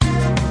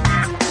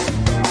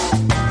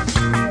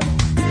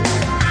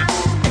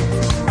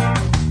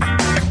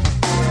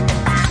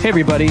Hey,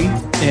 everybody,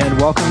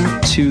 and welcome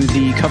to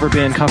the Cover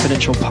Band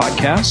Confidential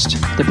podcast,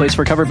 the place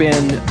for cover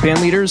band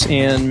leaders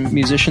and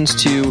musicians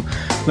to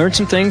learn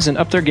some things and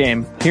up their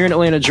game. Here in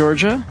Atlanta,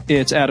 Georgia,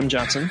 it's Adam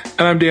Johnson.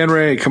 And I'm Dan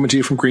Ray, coming to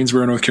you from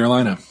Greensboro, North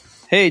Carolina.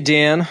 Hey,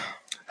 Dan.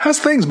 How's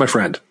things, my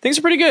friend? Things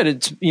are pretty good.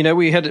 It's,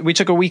 we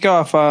took a week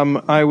off.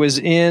 I was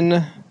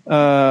with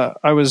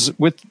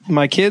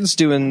my kids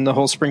doing the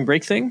whole spring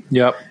break thing.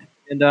 Yep.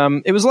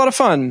 And it was a lot of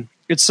fun.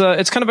 It's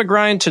kind of a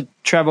grind to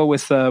travel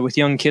with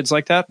young kids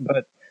like that,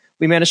 but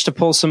we managed to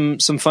pull some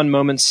fun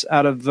moments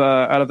out of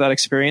that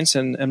experience,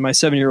 and my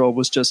 7-year-old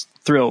was just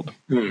thrilled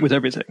with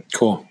everything.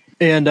 Cool.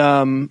 And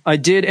I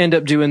did end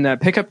up doing that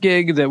pickup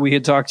gig that we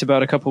had talked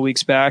about a couple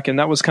weeks back, and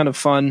that was kind of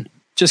fun.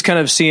 Just kind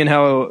of seeing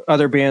how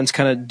other bands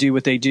kind of do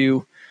what they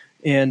do,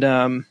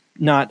 and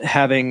not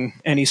having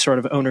any sort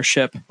of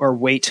ownership or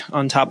weight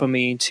on top of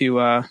me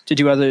to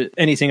do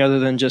anything other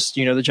than just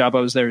the job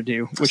I was there to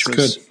do, which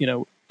was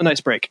good. A nice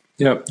break.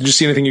 Yeah. Did you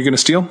see anything you're going to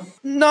steal?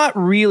 Not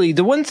really.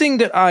 The one thing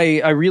that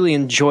I really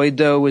enjoyed,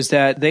 though, was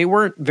that they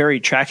weren't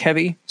very track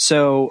heavy.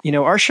 So,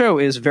 our show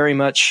is very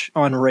much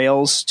on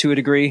rails to a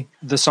degree.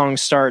 The song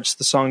starts,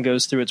 the song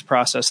goes through its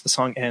process, the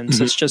song ends.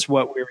 It's just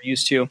what we were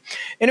used to.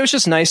 And it was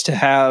just nice to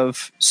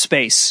have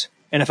space.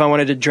 And if I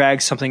wanted to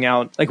drag something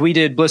out, like we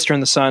did Blister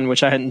in the Sun,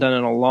 which I hadn't done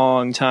in a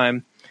long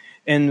time.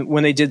 And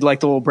when they did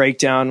like the little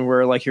breakdown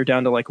where like you're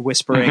down to like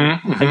whispering,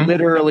 I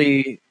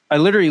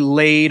literally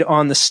laid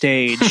on the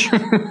stage,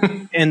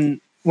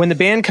 and when the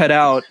band cut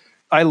out,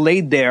 I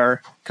laid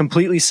there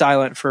completely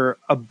silent for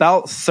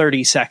about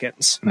 30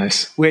 seconds.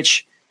 Nice.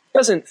 Which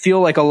doesn't feel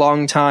like a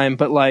long time,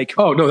 but like...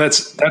 Oh, no,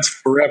 that's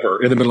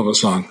forever in the middle of a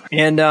song.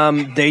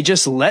 And they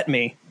just let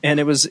me, and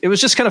it was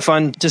just kind of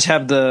fun. Just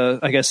have the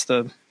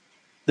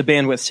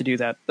bandwidth to do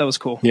that. That was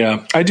cool.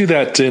 Yeah, I do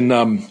that in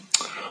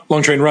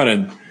Long Train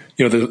Running.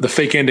 The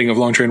fake ending of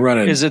Long Train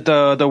Running. Is it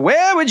the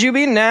where would you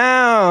be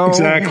now?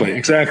 Exactly.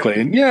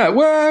 And yeah,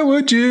 where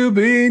would you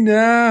be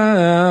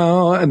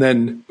now? And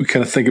then we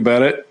kind of think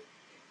about it.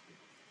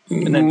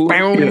 And then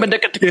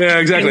yeah,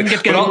 exactly.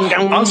 But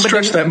I'll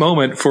stretch that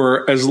moment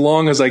for as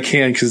long as I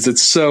can because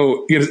it's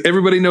so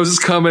everybody knows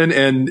it's coming,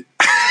 and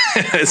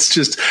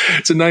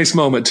it's a nice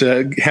moment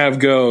to have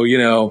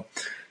go.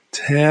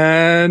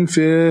 10,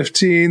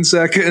 15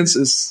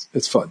 seconds.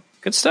 It's fun.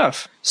 Good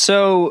stuff.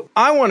 So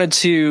I wanted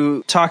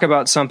to talk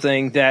about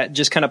something that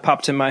just kind of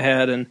popped in my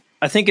head, and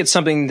I think it's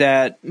something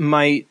that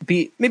might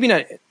be maybe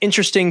not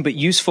interesting, but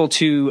useful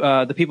to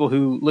the people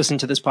who listen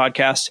to this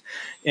podcast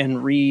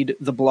and read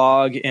the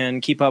blog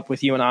and keep up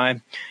with you and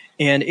I.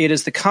 And it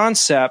is the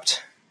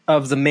concept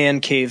of the Man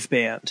Cave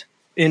Band.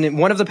 In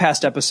one of the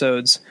past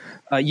episodes,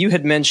 you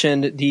had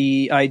mentioned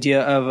the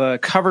idea of a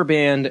cover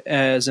band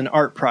as an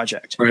art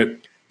project. Right.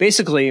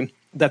 Basically,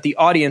 that the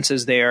audience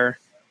is there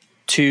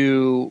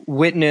to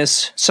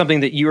witness something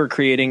that you are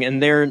creating,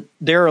 and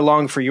they're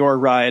along for your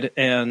ride,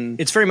 and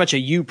it's very much a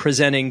you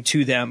presenting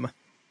to them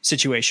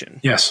situation.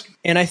 Yes.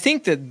 And I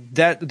think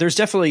that there's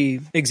definitely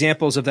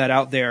examples of that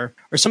out there,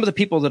 or some of the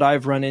people that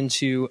I've run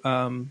into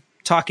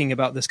talking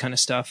about this kind of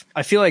stuff.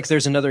 I feel like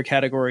there's another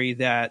category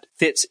that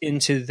fits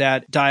into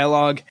that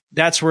dialogue.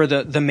 That's where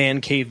the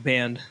Man Cave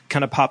Band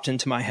kind of popped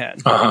into my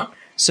head. Uh-huh.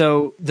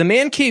 So the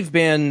Man Cave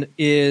Band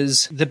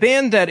is the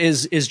band that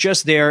is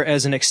just there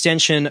as an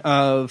extension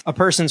of a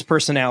person's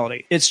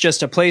personality. It's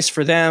just a place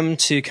for them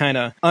to kind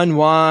of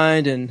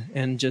unwind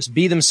and just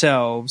be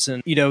themselves.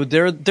 And,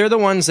 they're the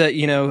ones that,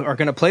 are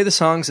going to play the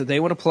songs that they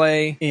want to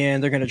play,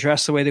 and they're going to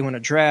dress the way they want to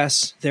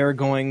dress. They're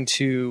going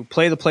to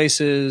play the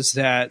places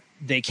that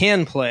they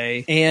can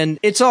play, and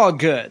it's all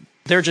good.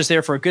 They're just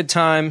there for a good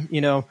time,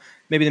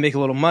 Maybe they make a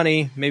little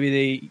money.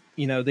 Maybe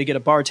they get a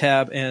bar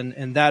tab,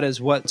 and that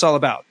is what it's all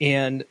about.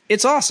 And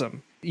it's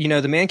awesome.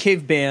 The Man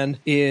Cave Band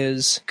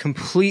is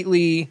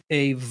completely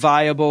a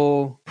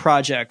viable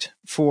project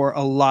for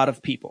a lot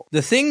of people.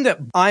 The thing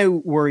that I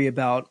worry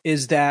about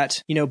is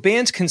that,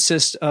 bands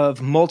consist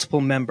of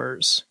multiple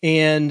members,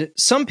 and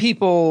some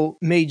people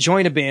may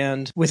join a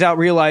band without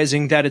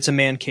realizing that it's a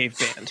Man Cave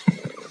Band.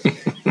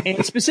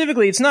 And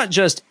specifically, it's not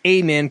just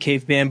a Man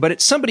Cave Band, but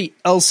it's somebody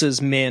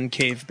else's Man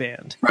Cave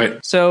Band.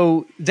 Right.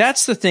 So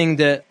that's the thing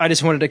that I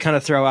just wanted to kind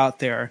of throw out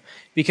there,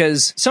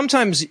 because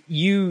sometimes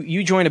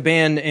you join a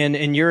band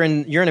and you're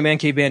in a Man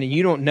Cave Band and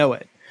you don't know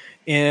it.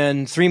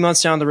 And 3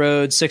 months down the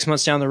road, 6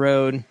 months down the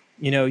road,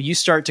 you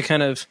start to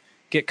kind of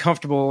get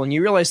comfortable and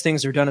you realize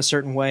things are done a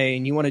certain way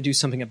and you want to do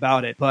something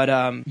about it.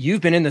 But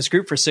you've been in this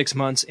group for 6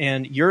 months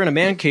and you're in a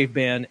Man Cave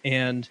Band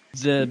and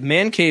the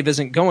Man Cave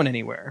isn't going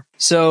anywhere.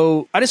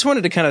 So I just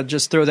wanted to kind of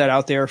just throw that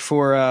out there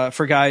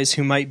for guys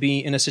who might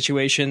be in a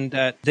situation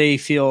that they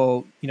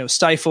feel,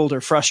 stifled or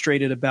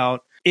frustrated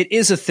about. It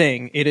is a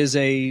thing. It is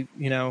the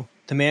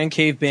Man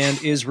Cave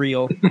Band is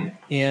real,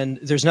 and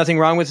there's nothing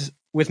wrong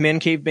with Man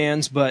Cave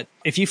Bands, but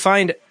if you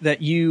find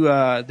that you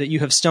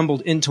have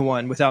stumbled into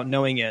one without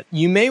knowing it,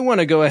 you may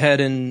want to go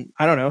ahead and,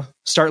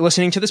 start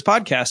listening to this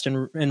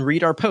podcast and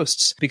read our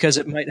posts, because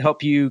it might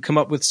help you come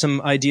up with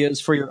some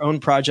ideas for your own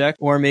project,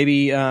 or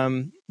maybe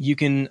you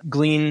can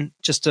glean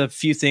just a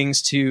few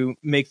things to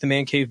make the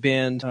Man Cave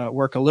Band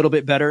work a little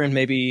bit better and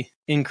maybe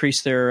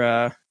increase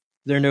their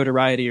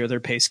notoriety or their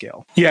pay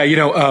scale. Yeah,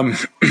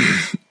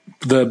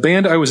 the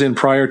band I was in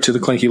prior to the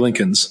Clanky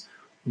Lincolns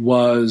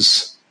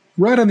was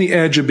right on the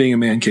edge of being a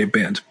Man Cave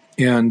Band,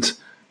 and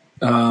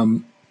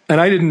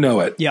I didn't know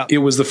it. Yeah. It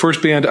was the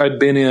first band I'd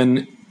been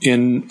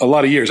in a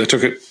lot of years. I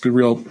took a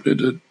real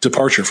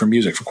departure from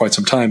music for quite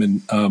some time,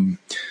 and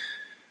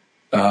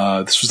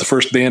this was the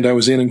first band I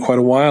was in quite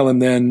a while.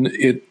 And then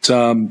it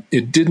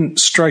didn't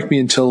strike me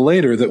until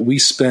later that we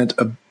spent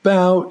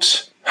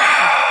about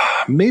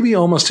maybe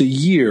almost a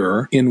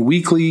year in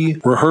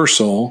weekly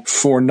rehearsal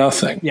for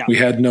nothing. Yeah. We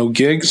had no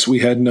gigs. We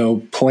had no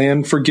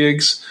plan for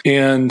gigs.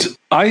 And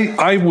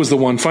I was the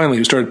one finally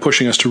who started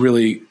pushing us to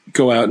really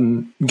go out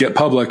and get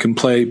public and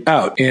play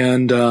out.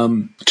 And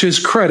to his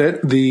credit,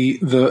 the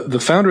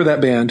founder of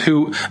that band,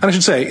 who, and I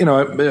should say,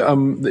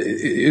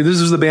 this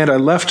is the band I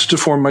left to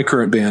form my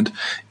current band,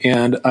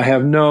 and I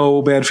have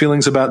no bad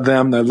feelings about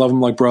them. I love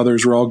them like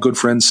brothers. We're all good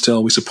friends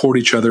still. We support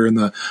each other in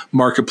the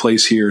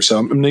marketplace here. So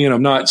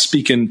I'm not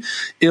speaking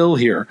ill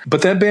here.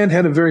 But that band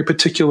had a very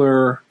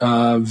particular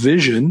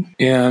vision,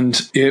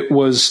 and it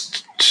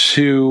was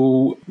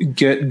to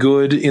get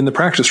good in the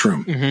practice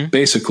room,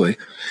 basically.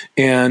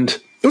 And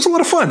it was a lot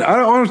of fun.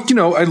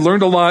 I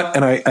learned a lot,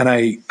 and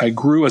I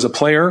grew as a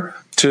player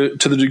to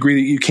the degree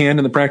that you can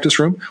in the practice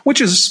room,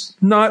 which is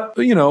not,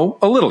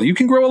 a little. You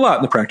can grow a lot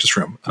in the practice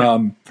room.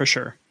 For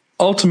sure.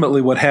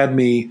 Ultimately, what had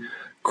me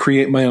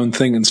create my own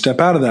thing and step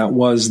out of that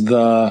was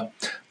the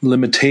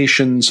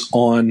limitations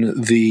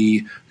on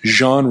the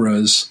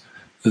genres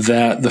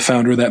that the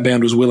founder of that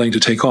band was willing to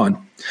take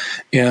on.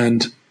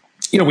 And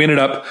we ended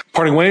up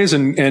parting ways,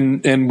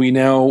 and we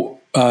now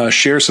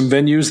share some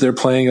venues. They're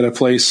playing at a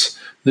place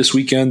this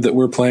weekend that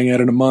we're playing at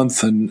in a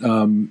month, and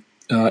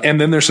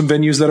then there's some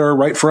venues that are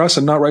right for us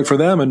and not right for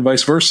them, and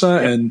vice versa.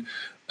 And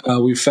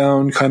we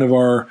found kind of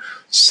our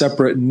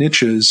separate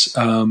niches.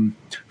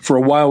 For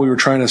a while, we were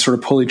trying to sort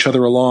of pull each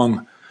other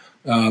along.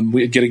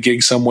 We'd get a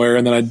gig somewhere,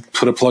 and then I'd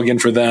put a plug in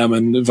for them,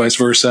 and vice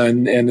versa.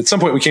 And at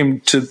some point, we came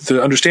to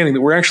the understanding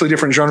that we're actually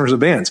different genres of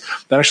bands.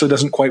 That actually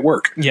doesn't quite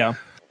work. Yeah.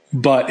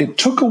 But it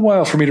took a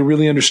while for me to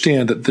really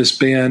understand that this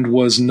band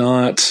was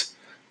not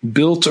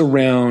built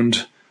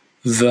around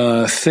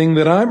the thing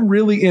that I'm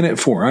really in it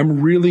for.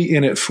 I'm really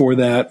in it for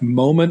that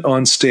moment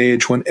on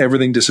stage when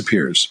everything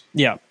disappears.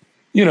 Yeah.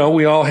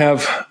 We all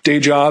have day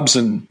jobs,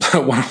 and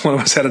one of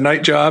us had a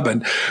night job,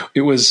 and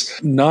it was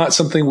not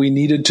something we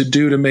needed to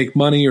do to make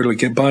money or to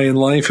get by in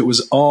life. It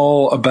was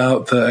all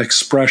about the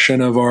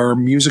expression of our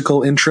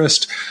musical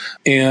interest.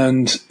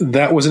 And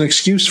that was an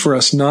excuse for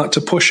us not to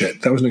push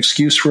it. That was an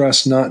excuse for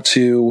us not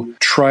to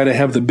try to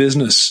have the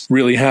business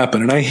really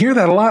happen. And I hear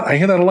that a lot. I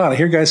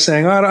hear guys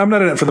saying, I'm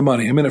not in it for the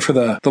money. I'm in it for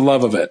the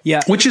love of it.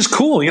 Yeah. Which is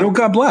cool.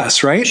 God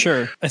bless, right?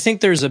 Sure. I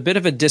think there's a bit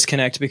of a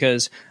disconnect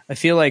because I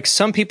feel like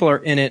some people are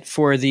in it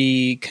for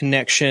the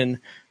connection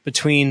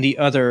between the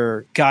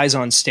other guys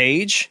on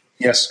stage.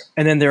 Yes.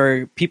 And then there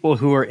are people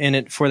who are in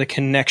it for the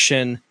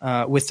connection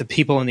with the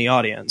people in the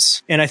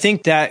audience. And I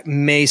think that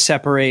may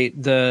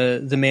separate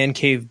the Man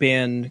Cave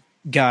Band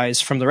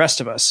guys from the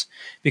rest of us,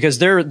 because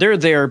they're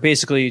there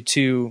basically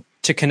to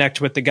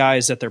connect with the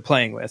guys that they're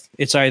playing with.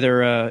 It's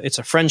either it's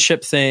a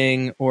friendship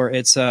thing or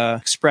it's a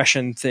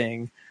expression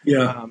thing.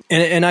 Yeah.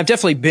 And I've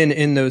definitely been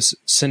in those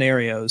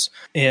scenarios,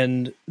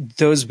 and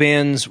those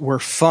bands were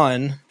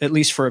fun, at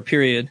least for a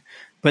period.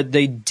 But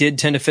they did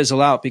tend to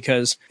fizzle out,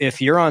 because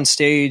if you're on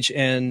stage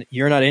and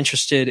you're not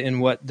interested in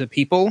what the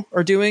people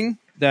are doing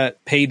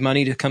that paid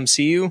money to come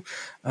see you,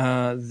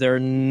 they're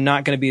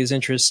not going to be as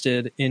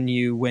interested in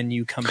you when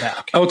you come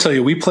back. I will tell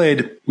you, we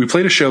played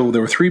a show.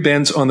 There were 3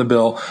 bands on the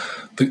bill.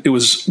 It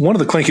was one of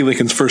the Clanky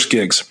Lincolns' first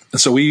gigs.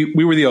 And so we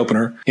were the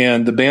opener,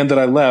 and the band that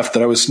I left,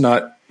 that I was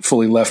not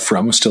fully left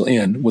from, was still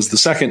in, was the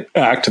second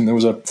act. And there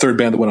was a third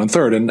band that went on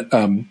third.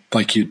 And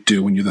like you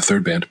do when you're the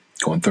third band,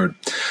 go on third.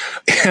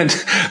 And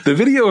the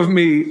video of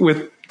me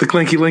with the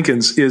Clanky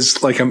Lincolns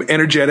is like, I'm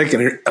energetic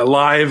and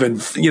alive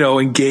and,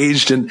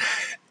 engaged. And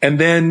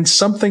then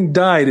something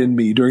died in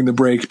me during the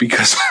break,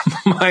 because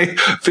my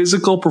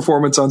physical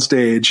performance on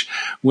stage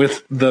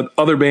with the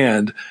other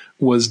band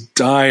was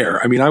dire.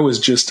 I mean, I was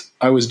just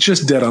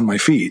dead on my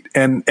feet,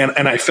 and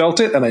I felt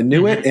it, and I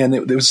knew it. And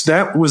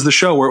that was the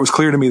show where it was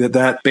clear to me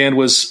that band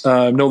was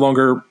no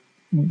longer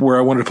where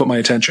I wanted to put my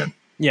attention.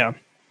 Yeah.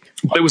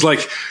 But it was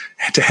like,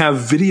 to have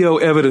video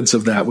evidence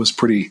of that was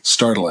pretty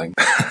startling.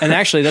 And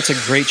actually, that's a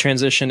great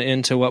transition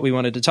into what we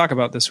wanted to talk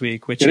about this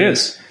week, which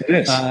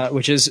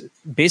is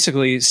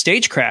basically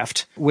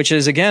stagecraft, which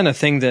is, again, a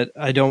thing that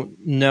I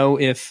don't know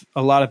if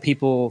a lot of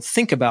people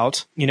think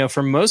about.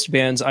 For most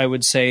bands, I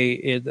would say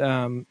it,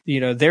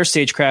 their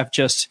stagecraft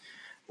just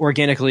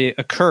organically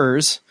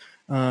occurs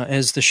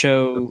as the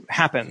show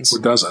happens. Or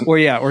doesn't.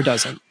 Or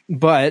doesn't.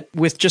 But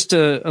with just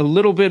a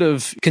little bit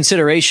of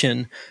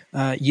consideration,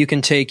 you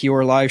can take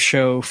your live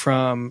show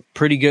from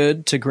pretty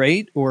good to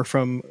great, or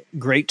from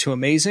great to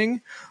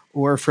amazing,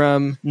 or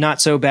from not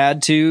so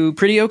bad to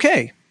pretty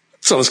okay.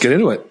 So let's get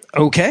into it.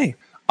 Okay.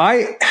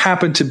 I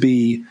happen to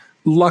be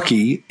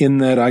lucky in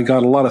that I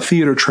got a lot of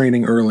theater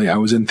training early. I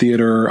was in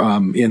theater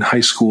in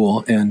high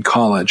school and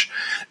college.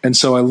 And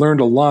so I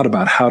learned a lot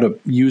about how to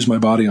use my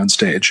body on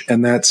stage.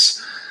 And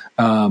that's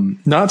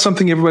not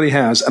something everybody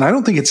has. And I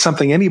don't think it's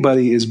something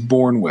anybody is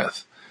born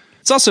with.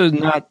 It's also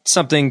not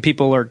something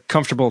people are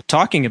comfortable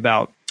talking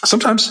about.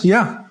 Sometimes,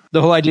 yeah.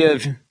 The whole idea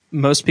of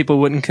most people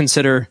wouldn't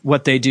consider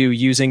what they do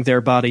using their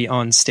body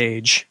on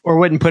stage, or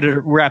wouldn't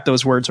wrap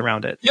those words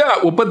around it. Yeah,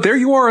 well, but there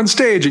you are on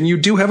stage, and you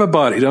do have a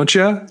body, don't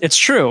you? It's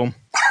true.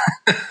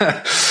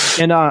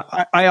 And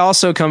I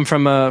also come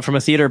from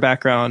a theater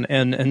background,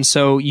 and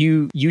so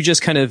you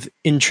just kind of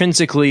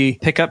intrinsically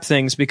pick up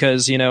things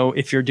because, you know,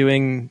 if you're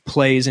doing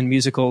plays and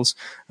musicals,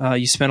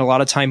 you spend a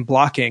lot of time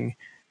blocking.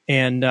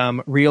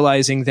 And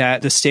realizing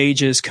that the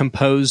stage is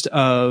composed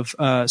of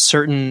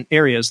certain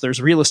areas.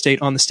 There's real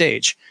estate on the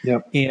stage.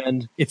 Yep.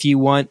 And if you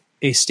want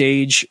a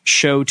stage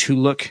show to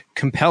look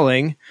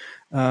compelling,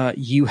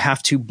 you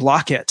have to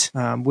block it,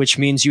 which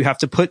means you have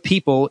to put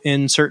people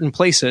in certain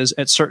places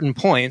at certain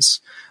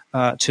points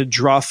to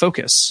draw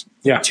focus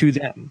to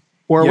them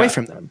or away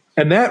from them.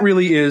 And that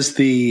really is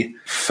the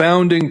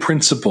founding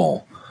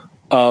principle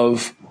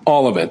of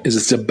all of it. Is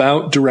it's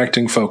about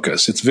directing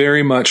focus. It's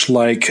very much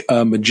like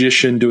a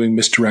magician doing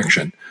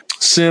misdirection.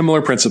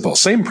 Similar principle,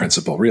 same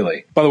principle,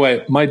 really. By the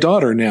way, my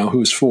daughter now,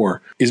 who's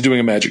 4, is doing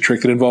a magic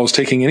trick that involves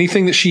taking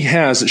anything that she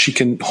has that she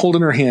can hold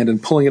in her hand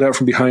and pulling it out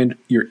from behind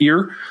your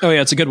ear. Oh, yeah,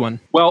 it's a good one.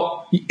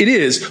 Well, it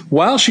is.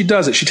 While she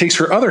does it, she takes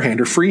her other hand,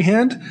 her free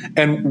hand,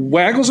 and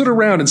waggles it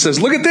around and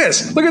says, look at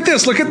this, look at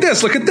this, look at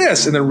this, look at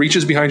this, and then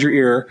reaches behind your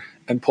ear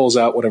and pulls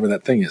out whatever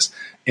that thing is.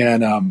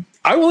 And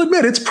I will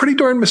admit, it's pretty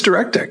darn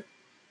misdirecting.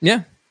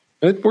 Yeah.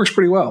 It works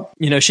pretty well.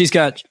 You know, she's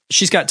got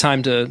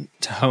time to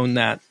hone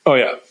that. Oh,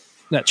 yeah.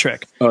 That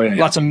trick. Oh, yeah.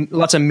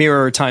 Lots of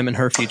mirror time in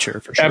her future,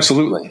 for sure.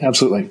 Absolutely.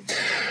 Absolutely.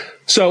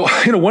 So,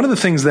 you know, one of the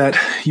things that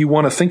you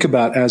want to think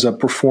about as a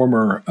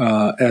performer,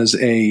 as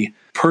a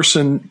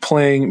person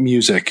playing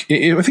music,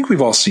 I think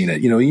we've all seen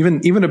it. You know,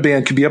 even a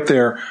band could be up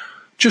there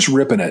just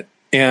ripping it.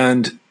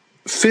 And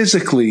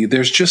physically,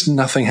 there's just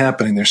nothing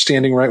happening. They're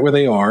standing right where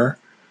they are.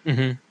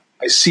 Mm-hmm.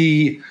 I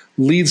see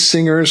lead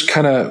singers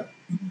kind of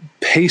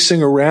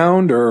pacing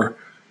around, or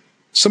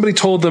somebody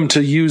told them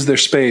to use their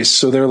space,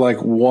 so they're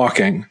like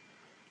walking.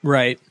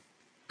 Right.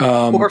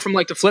 Or from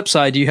like the flip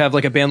side, you have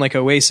like a band like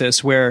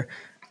Oasis where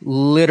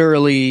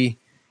literally,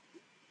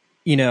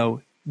 you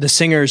know, the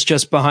singer's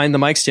just behind the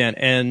mic stand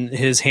and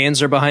his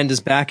hands are behind his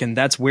back, and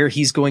that's where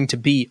he's going to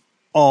be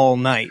all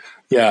night.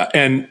 Yeah.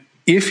 And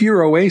if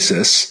you're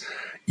Oasis,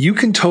 you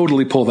can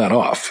totally pull that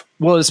off.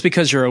 Well, it's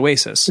because you're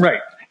Oasis.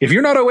 Right. If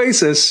you're not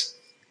Oasis,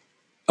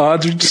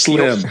 odds are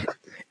slim.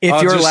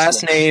 If your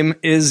last name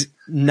is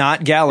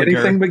not Gallagher,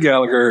 anything but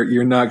Gallagher,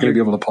 you're not going to be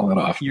able to pull it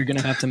off. You're going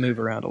to have to move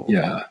around a little.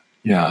 Yeah.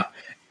 Yeah.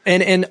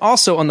 And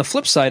also on the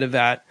flip side of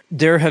that,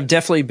 there have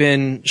definitely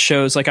been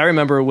shows like I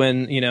remember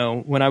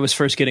when I was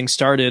first getting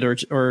started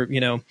or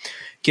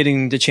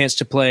getting the chance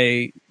to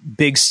play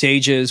big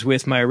stages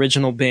with my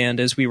original band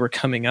as we were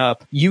coming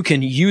up. You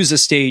can use a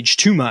stage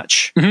too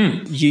much.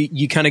 Mm-hmm.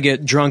 You kind of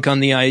get drunk on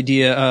the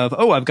idea of,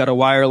 oh, I've got a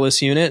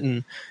wireless unit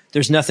and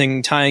there's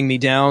nothing tying me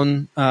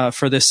down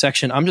for this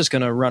section. I'm just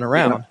going to run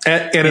around.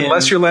 Yeah. And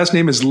unless your last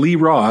name is Lee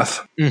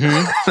Roth,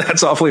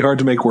 that's awfully hard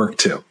to make work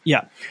too.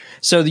 Yeah.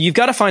 So you've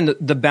got to find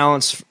the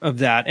balance of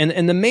that.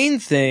 And the main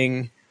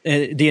thing,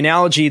 the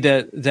analogy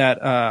that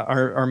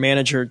our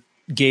manager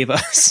gave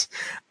us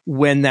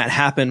when that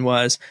happened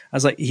was,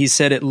 he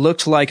said it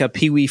looked like a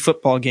Pee-wee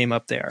football game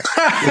up there.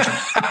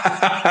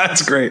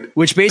 That's great.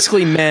 Which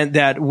basically meant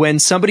that when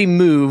somebody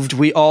moved,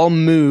 we all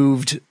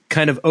moved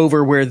kind of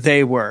over where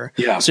they were.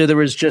 Yeah. So there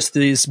was just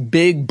this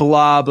big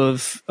blob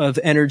of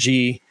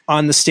energy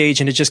on the stage,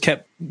 and it just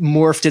kept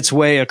morphed its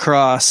way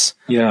across.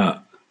 Yeah.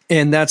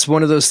 And that's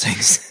one of those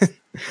things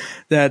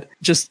that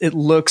just, it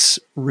looks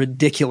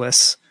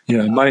ridiculous.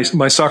 Yeah.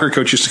 My soccer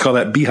coach used to call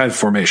that beehive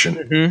formation.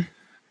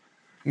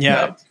 Mm-hmm.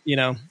 Yeah. You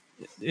know,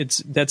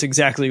 that's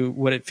exactly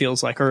what it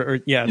feels like.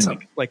 It's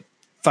like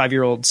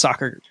 5-year-old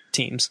soccer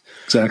teams.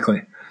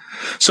 Exactly.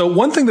 So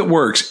one thing that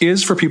works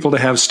is for people to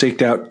have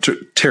staked out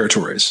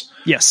territories.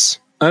 Yes.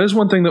 That is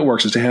one thing that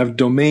works, is to have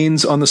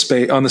domains on the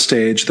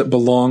stage that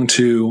belong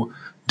to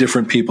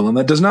different people. And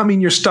that does not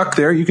mean you're stuck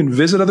there. You can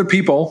visit other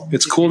people.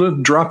 It's cool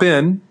to drop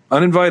in,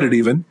 uninvited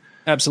even.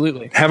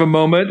 Absolutely. Have a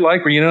moment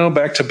like where,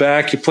 back to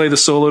back, you play the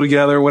solo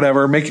together,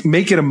 whatever. Make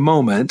it a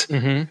moment.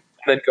 Mm-hmm.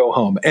 Then go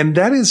home. And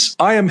that is,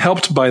 I am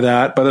helped by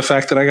the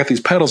fact that I got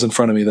these pedals in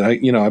front of me that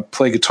I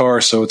play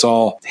guitar. So it's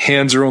all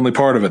hands are only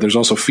part of it. There's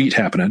also feet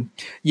happening.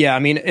 Yeah. I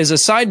mean, as a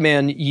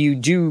sideman, you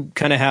do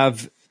kind of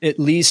have at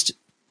least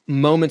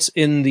moments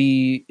in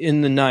the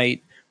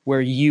night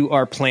where you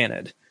are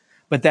planted,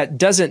 but that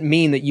doesn't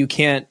mean that you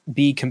can't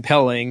be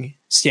compelling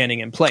standing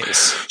in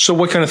place. So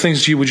what kind of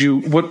things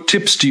what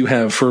tips do you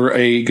have for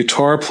a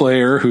guitar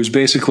player who's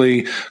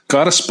basically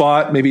got a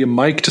spot, maybe a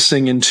mic to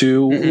sing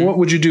into? Mm-hmm. What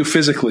would you do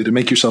physically to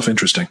make yourself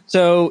interesting?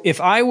 So if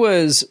I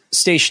was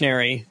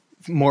stationary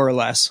more or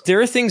less.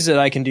 There are things that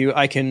I can do.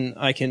 I can,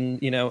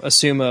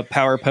 assume a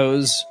power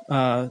pose,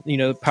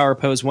 power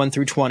pose 1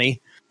 through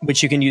 20,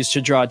 which you can use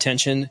to draw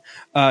attention.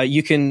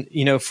 You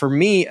can, for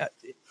me,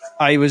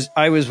 I was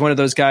one of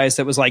those guys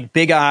that was like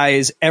big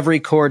eyes. Every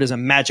chord is a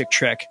magic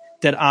trick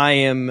that I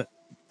am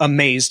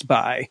amazed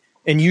by.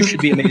 And you should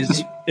be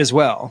amazed as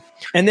well.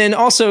 And then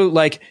also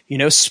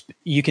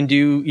you can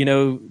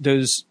do,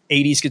 those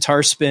 80s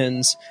guitar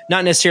spins,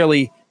 not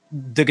necessarily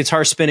the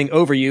guitar spinning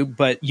over you,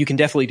 but you can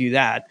definitely do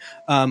that.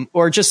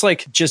 Or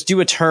just do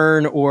a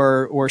turn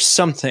or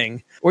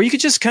something, or you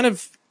could just kind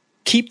of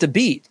keep the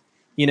beat,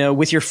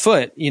 with your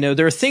foot.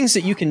 There are things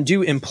that you can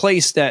do in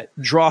place that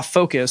draw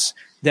focus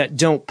that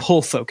don't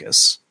pull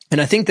focus.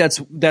 And I think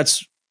that's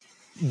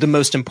the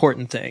most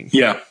important thing.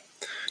 Yeah.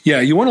 Yeah.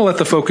 You want to let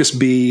the focus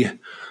be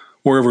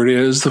wherever it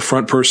is, the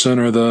front person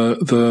or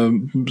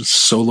the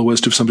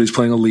soloist if somebody's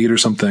playing a lead or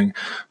something.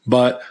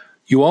 But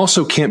you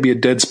also can't be a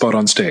dead spot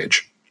on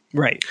stage.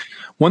 Right.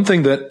 One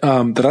thing that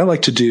I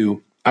like to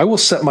do, I will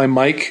set my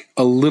mic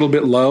a little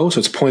bit low, so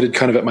it's pointed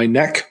kind of at my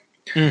neck,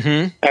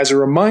 as a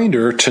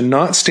reminder to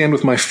not stand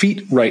with my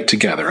feet right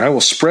together. I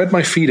will spread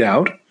my feet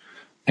out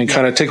and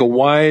kind of take a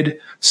wide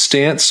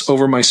stance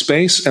over my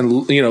space,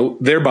 and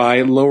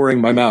thereby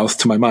lowering my mouth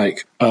to my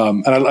mic.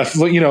 And I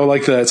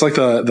it's like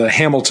the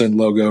Hamilton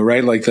logo,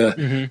 right? Like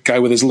the guy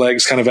with his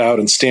legs kind of out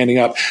and standing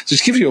up. So it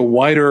just gives you a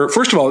wider.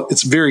 First of all,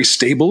 it's very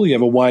stable. You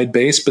have a wide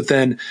base, but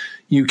then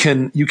you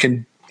can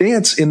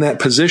dance in that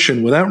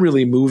position without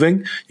really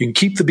moving. You can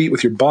keep the beat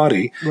with your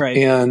body, right?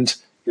 And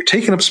you're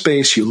taking up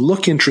space. You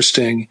look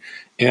interesting,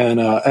 and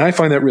I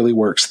find that really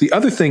works. The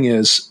other thing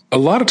is, a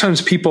lot of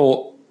times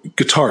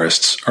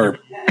guitarists are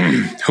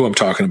who I'm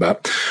talking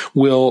about,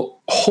 will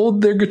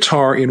hold their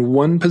guitar in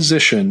one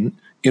position,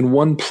 in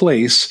one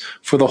place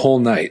for the whole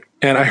night.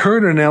 And I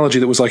heard an analogy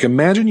that was like,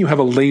 imagine you have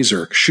a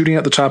laser shooting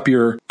at the top of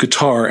your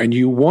guitar and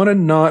you want to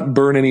not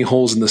burn any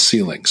holes in the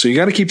ceiling. So you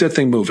got to keep that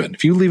thing moving.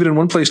 If you leave it in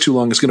one place too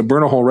long, it's going to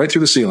burn a hole right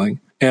through the ceiling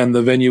and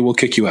the venue will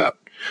kick you out.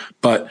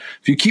 But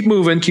if you keep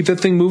moving, keep that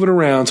thing moving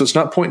around, so it's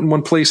not pointing in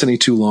one place any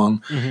too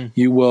long,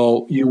 you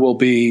will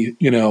be,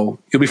 you'll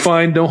be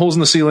fine. No holes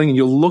in the ceiling, and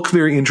you'll look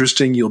very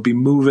interesting. You'll be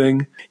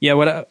moving. Yeah.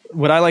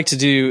 What I like to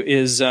do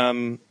is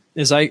I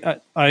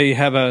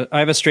have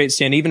a straight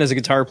stand. Even as a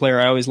guitar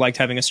player, I always liked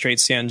having a straight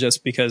stand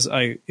just because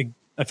I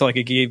feel like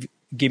it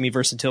gave me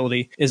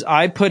versatility. Is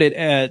I put it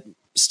at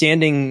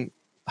standing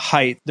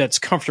height that's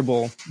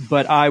comfortable,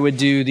 but I would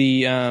do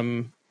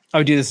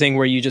the thing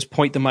where you just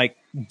point the mic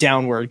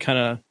downward, kind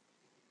of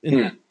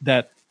in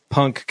that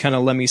punk kind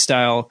of Lemmy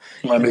style.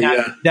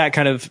 That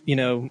kind of,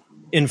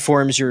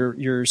 informs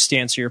your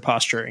stance or your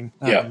posturing.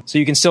 So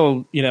you can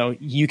still,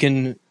 you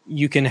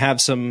can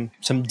have some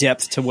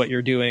depth to what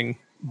you're doing,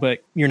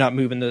 but you're not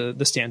moving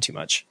the stand too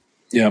much.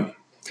 Yeah.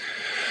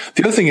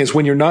 The other thing is,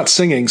 when you're not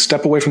singing,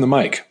 step away from the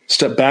mic.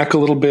 Step back a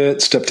little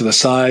bit, step to the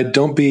side.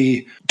 Don't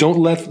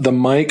let the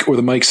mic or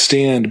the mic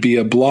stand be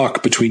a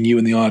block between you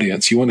and the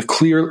audience. You want a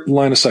clear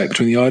line of sight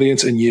between the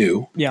audience and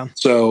you. Yeah.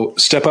 So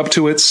step up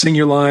to it, sing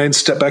your lines,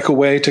 step back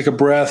away, take a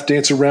breath,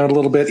 dance around a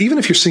little bit. Even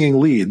if you're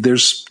singing lead,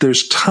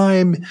 there's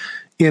time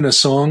in a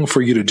song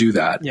for you to do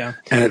that. Yeah.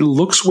 And it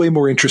looks way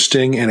more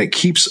interesting, and it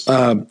keeps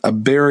a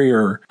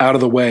barrier out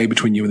of the way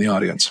between you and the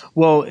audience.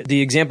 Well,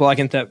 the example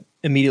that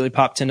immediately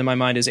popped into my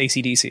mind is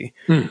AC/DC.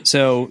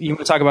 So you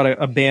want to talk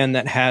about a band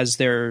that has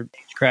their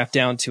craft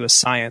down to a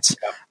science.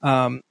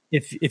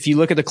 If you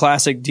look at the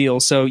classic deal,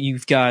 so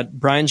you've got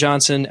Brian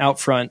Johnson out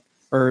front,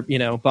 or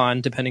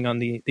Bond, depending on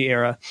the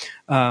era.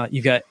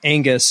 You've got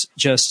Angus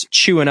just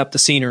chewing up the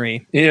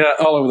scenery. Yeah,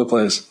 all over the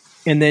place.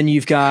 And then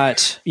you've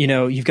got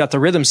the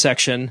rhythm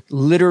section,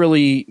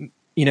 literally,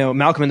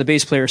 Malcolm and the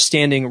bass player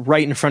standing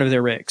right in front of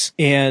their rigs,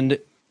 and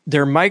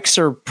their mics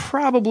are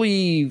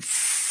probably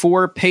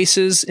 4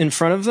 paces in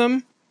front of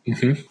them.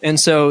 And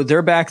so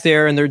they're back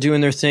there and they're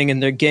doing their thing,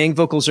 and their gang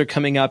vocals are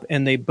coming up,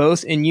 and they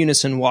both in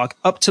unison walk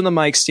up to the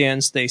mic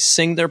stands, they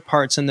sing their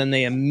parts, and then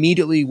they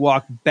immediately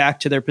walk back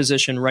to their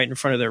position right in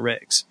front of their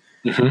rigs.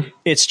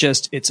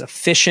 It's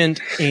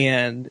efficient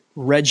and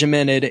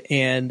regimented,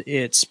 and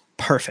it's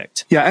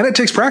perfect. Yeah. And it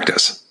takes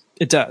practice.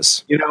 It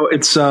does.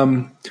 It's,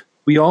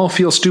 we all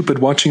feel stupid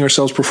watching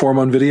ourselves perform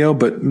on video,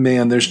 but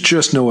man, there's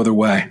just no other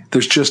way.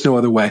 There's just no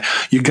other way.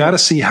 You got to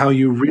see how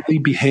you really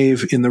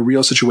behave in the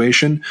real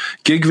situation.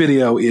 Gig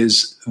video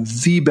is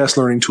the best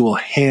learning tool,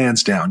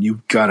 hands down.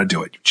 You've got to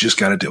do it. You just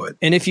got to do it.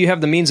 And if you have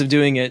the means of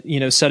doing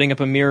it, setting up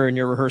a mirror in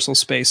your rehearsal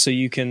space so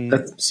you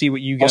can see what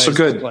you guys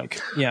look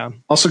like. Yeah.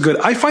 Also good.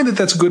 I find that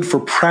that's good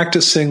for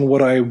practicing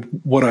what I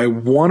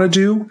want to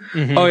do.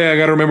 Oh yeah, I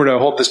got to remember to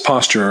hold this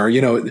posture,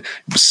 or,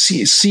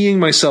 seeing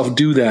myself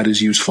do that is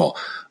useful.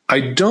 I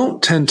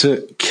don't tend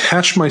to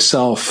catch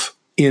myself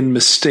in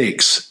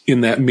mistakes in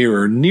that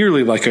mirror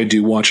nearly like I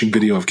do watching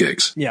video of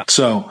gigs. Yeah.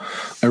 So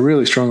I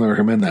really strongly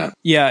recommend that.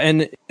 Yeah.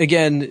 And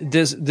again,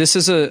 this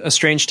is a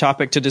strange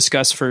topic to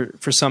discuss for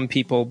some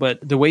people, but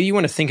the way you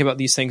want to think about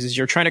these things is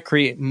you're trying to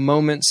create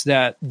moments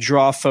that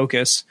draw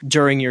focus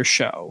during your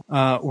show.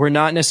 We're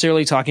not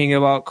necessarily talking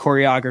about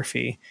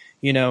choreography.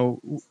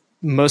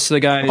 most of the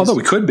guys, although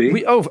we could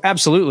be.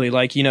 Absolutely.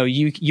 Like,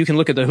 you can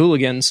look at the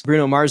Hooligans,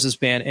 Bruno Mars's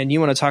band, and you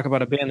want to talk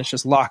about a band that's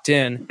just locked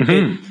in.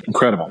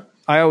 Incredible.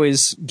 I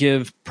always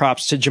give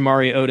props to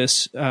Jamari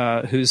Otis,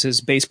 who's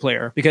his bass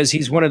player, because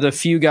he's one of the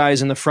few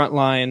guys in the front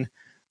line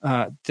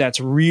that's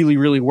really,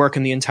 really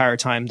working the entire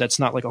time. That's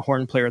not like a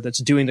horn player that's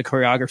doing the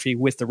choreography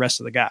with the rest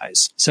of the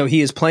guys. So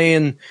he is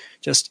playing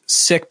just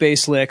sick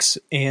bass licks,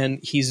 and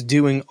he's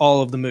doing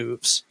all of the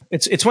moves.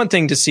 It's one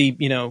thing to see,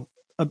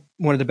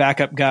 one of the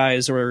backup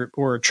guys or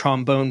a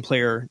trombone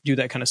player do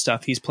that kind of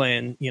stuff. He's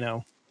playing,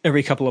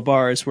 every couple of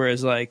bars,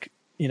 whereas like,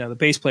 the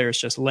bass player is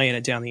just laying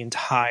it down the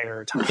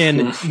entire time.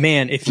 And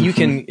man, if you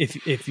can,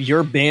 if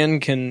your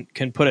band can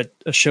put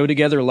a show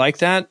together like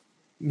that,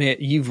 man,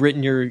 you've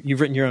written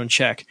your own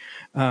check.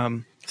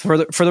 For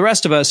the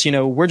rest of us,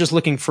 we're just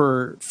looking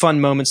for fun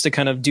moments to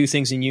kind of do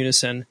things in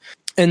unison.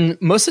 And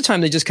most of the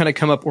time they just kind of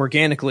come up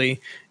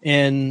organically,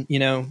 and,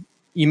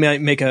 you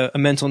might make a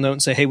mental note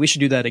and say, hey, we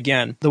should do that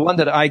again. The one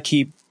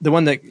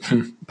that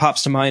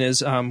pops to mind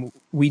is,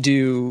 we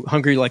do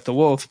Hungry Like the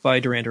Wolf by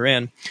Duran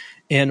Duran.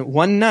 And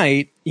one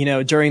night,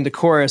 during the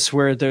chorus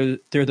where the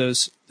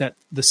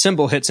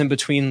cymbal hits in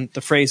between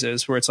the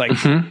phrases where it's like,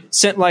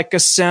 sent like a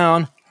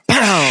sound,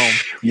 pow.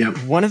 Yep.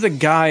 One of the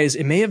guys,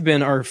 it may have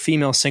been our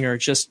female singer,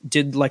 just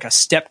did like a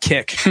step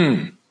kick.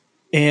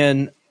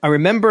 And I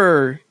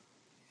remember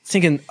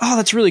thinking, oh,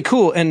 that's really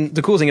cool. And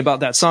the cool thing about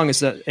that song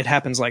is that it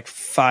happens like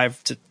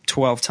 5 to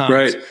 12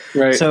 times.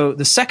 Right. So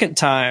the second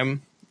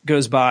time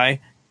goes by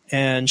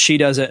and she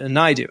does it and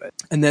I do it.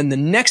 And then the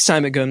next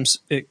time it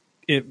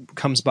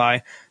comes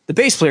by, the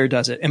bass player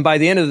does it. And by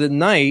the end of the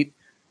night,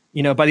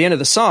 by the end of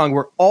the song,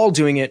 we're all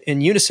doing it in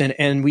unison,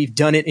 and we've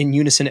done it in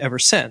unison ever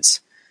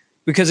since,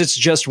 because it's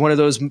just one of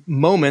those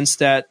moments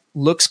that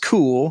looks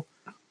cool.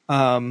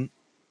 And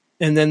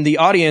then the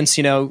audience,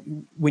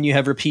 when you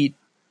have repeat,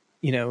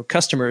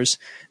 customers,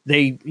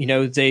 they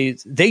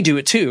do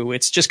it too.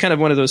 It's just kind of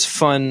one of those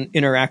fun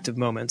interactive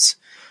moments.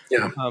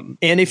 Yeah.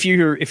 And if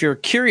you're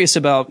curious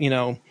about,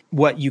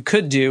 what you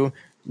could do,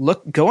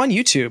 go on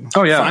YouTube.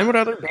 Oh yeah. Find what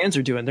other bands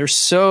are doing. They're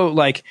so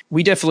like,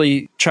 we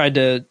definitely tried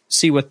to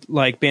see what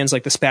like bands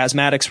like the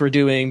Spasmatics were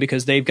doing,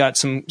 because they've got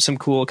some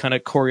cool kind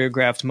of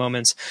choreographed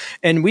moments,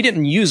 and we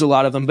didn't use a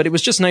lot of them, but it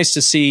was just nice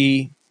to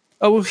see,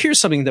 oh, well, here's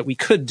something that we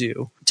could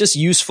do. Just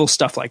useful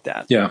stuff like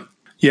that. Yeah.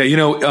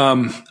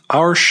 Yeah.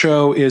 Our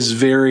show is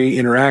very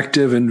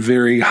interactive and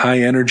very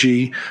high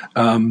energy.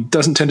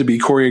 Doesn't tend to be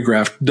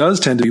choreographed, does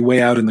tend to be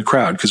way out in the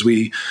crowd, because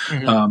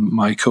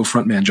my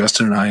co-frontman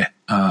Justin and I,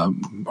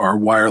 are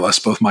wireless,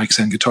 both mics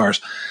and guitars.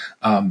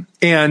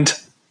 And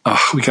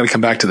we got to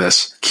come back to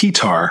this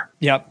keytar.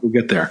 Yep. We'll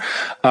get there.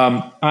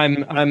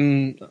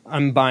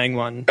 I'm buying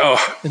one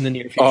in the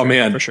near future. Oh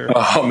man. For sure.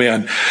 Oh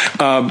man.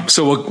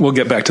 So we'll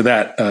get back to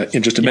that,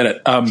 in just a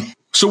minute.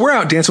 So we're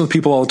out dancing with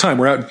people all the time.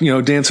 We're out,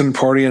 dancing and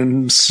partying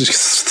and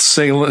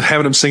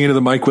having them sing into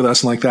the mic with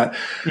us and like that.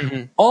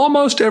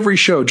 Almost every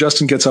show,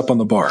 Justin gets up on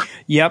the bar.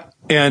 Yep.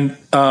 And,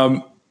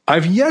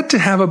 I've yet to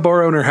have a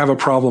bar owner have a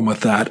problem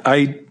with that.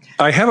 I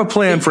have a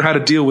plan for how to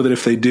deal with it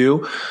if they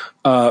do.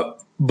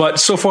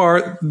 But so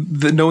far,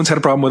 no one's had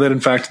a problem with it.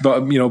 In fact,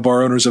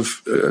 bar owners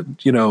have,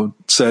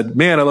 said,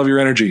 "Man, I love your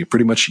energy,"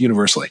 pretty much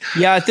universally.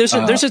 Yeah, there's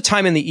a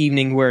time in the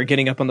evening where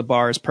getting up on the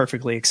bar is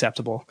perfectly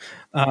acceptable.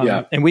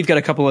 And we've got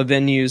a couple of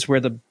venues where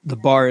the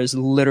bar is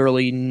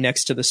literally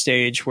next to the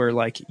stage, where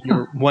like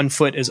your one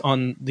foot is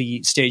on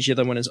the stage, the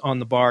other one is on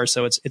the bar,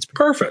 so it's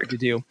perfect to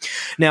do.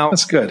 Now,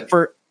 that's good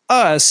for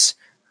us.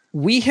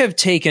 We have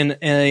taken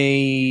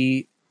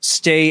a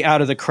stay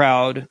out of the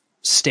crowd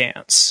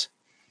stance.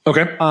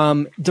 Okay.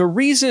 The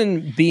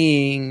reason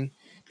being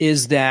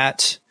is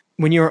that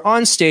when you're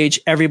on stage,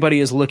 everybody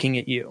is looking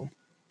at you.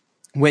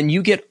 When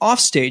you get off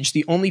stage,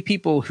 the only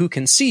people who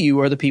can see you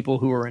are the people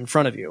who are in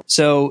front of you.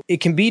 So it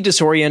can be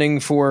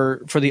disorienting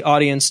for the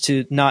audience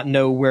to not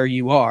know where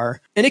you are.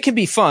 And it can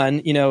be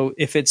fun,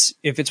 if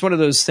it's one of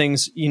those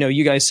things,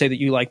 you guys say that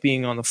you like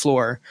being on the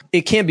floor.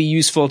 It can be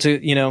useful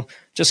to,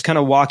 just kind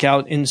of walk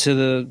out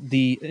into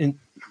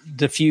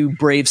the few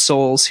brave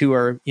souls who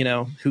are,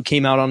 who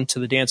came out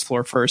onto the dance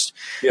floor first.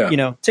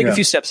 Yeah. Take a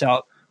few steps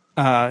out,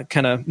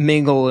 kind of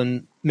mingle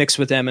and mix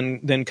with them, and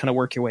then kind of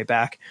work your way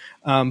back.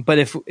 But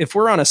if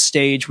we're on a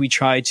stage, we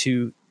try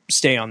to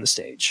stay on the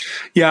stage.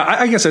 Yeah,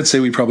 I guess I'd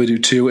say we probably do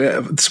too.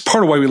 It's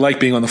part of why we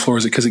like being on the floor,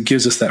 is because it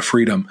gives us that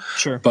freedom.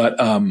 Sure. But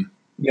a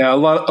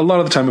lot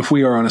of the time, if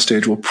we are on a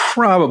stage, we'll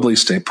probably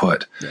stay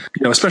put.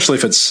 Yeah. Especially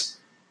if it's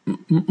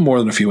more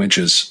than a few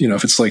inches.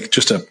 If it's like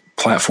just a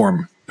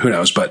platform, who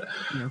knows? But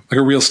like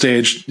a real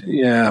stage,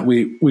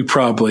 we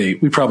probably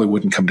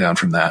wouldn't come down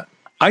from that.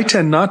 I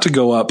tend not to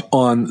go up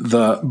on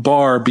the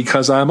bar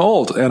because I'm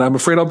old and I'm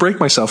afraid I'll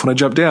break myself when I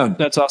jump down.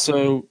 That's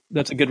a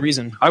good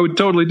reason. I would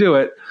totally do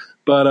it,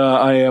 but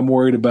I am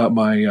worried about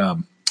my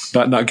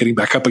about not getting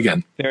back up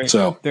again.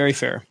 Very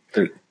fair.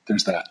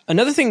 There's that.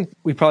 Another thing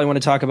we probably want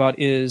to talk about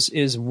is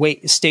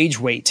stage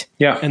weight.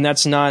 Yeah, and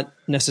that's not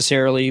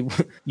necessarily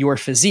your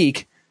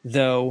physique,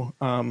 though.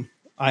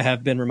 I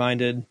have been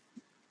reminded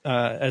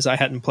as I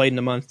hadn't played in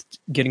a month,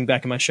 getting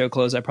back in my show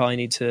clothes, I probably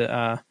need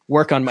to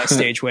work on my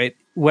stage weight.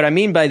 What I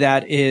mean by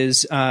that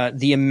is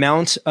the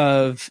amount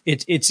of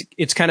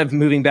it's kind of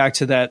moving back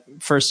to that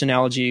first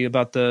analogy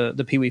about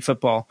the Pee Wee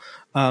football.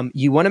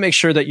 You want to make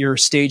sure that your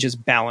stage is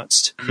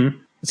balanced. Mm-hmm.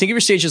 Think of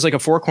your stage as like a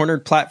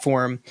four-cornered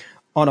platform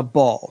on a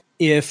ball.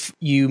 If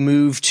you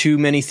move too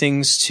many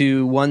things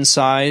to one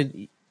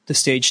side, the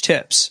stage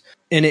tips.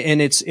 And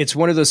it's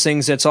one of those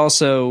things that's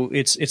also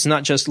it's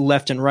not just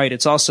left and right,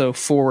 it's also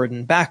forward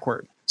and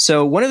backward.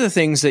 So one of the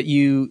things that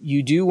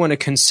you do want to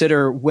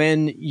consider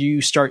when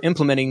you start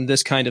implementing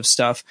this kind of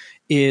stuff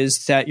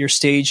is that your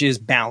stage is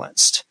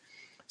balanced.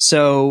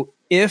 So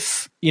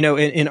if,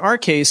 in our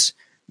case,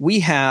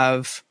 we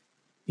have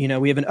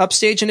an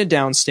upstage and a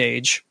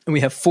downstage, and we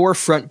have 4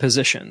 front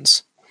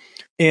positions.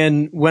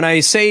 And when I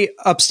say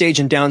upstage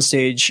and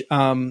downstage,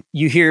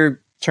 you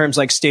hear terms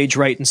like stage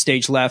right and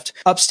stage left.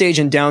 Upstage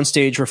and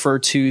downstage refer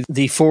to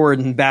the forward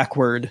and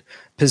backward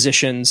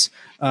positions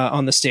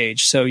on the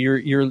stage. So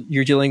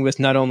you're dealing with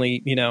not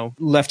only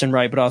left and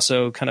right, but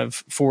also kind of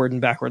forward and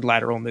backward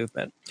lateral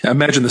movement. I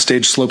imagine the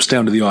stage slopes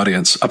down to the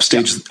audience.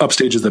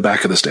 Upstage is the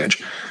back of the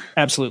stage.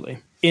 Absolutely.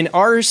 In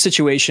our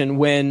situation,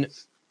 when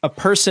a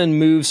person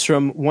moves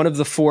from one of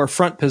the 4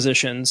 front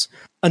positions,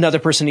 another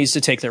person needs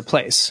to take their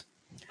place.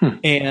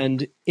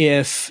 And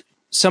if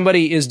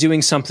somebody is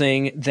doing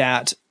something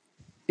that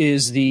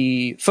is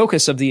the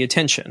focus of the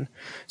attention,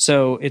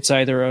 so it's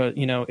either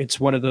it's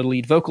one of the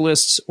lead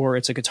vocalists or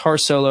it's a guitar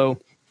solo,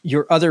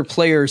 your other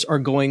players are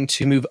going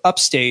to move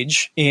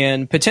upstage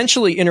and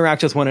potentially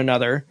interact with one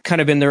another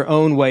kind of in their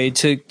own way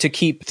to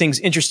keep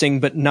things interesting,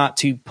 but not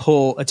to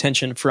pull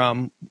attention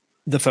from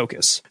the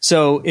focus.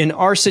 So in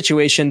our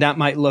situation, that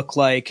might look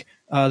like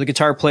the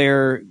guitar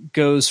player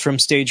goes from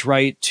stage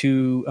right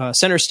to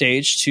center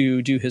stage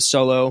to do his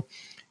solo,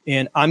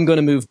 and I'm going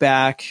to move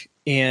back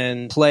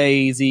and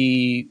play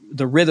the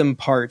rhythm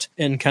part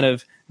and kind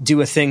of do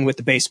a thing with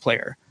the bass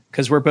player,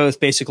 because we're both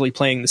basically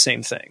playing the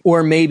same thing.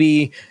 Or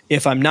maybe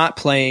if I'm not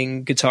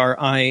playing guitar,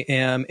 I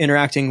am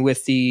interacting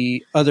with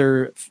the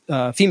other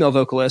female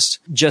vocalist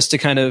just to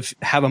kind of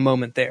have a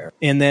moment there.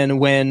 And then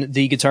when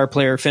the guitar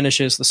player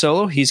finishes the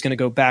solo, he's going to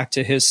go back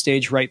to his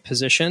stage right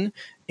position,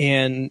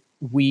 and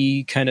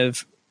we kind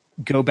of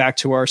go back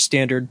to our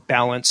standard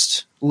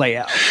balanced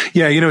layout.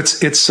 Yeah,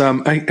 it's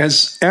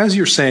as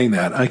you're saying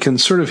that, I can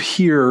sort of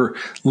hear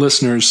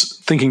listeners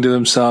thinking to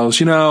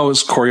themselves,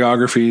 it's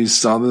choreography,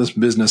 it's all this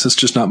business, it's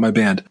just not my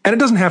band. And it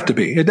doesn't have to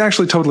be. It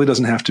actually totally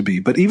doesn't have to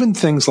be. But even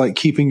things like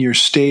keeping your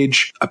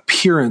stage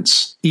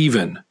appearance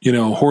even,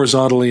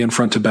 horizontally and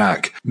front to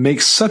back,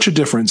 makes such a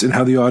difference in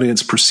how the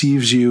audience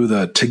perceives you,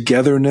 the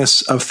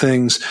togetherness of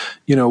things.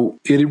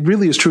 It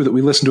really is true that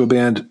we listen to a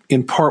band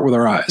in part with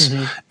our eyes,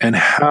 mm-hmm. and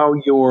how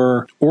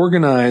you're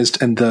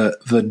organized and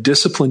the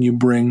discipline you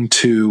bring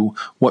to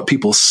what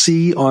people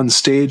see on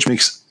stage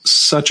makes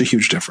such a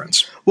huge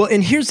difference. Well,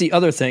 and here's the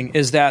other thing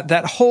is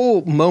that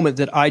whole moment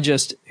that I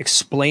just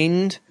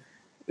explained,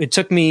 it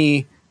took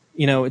me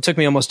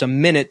almost a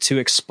minute to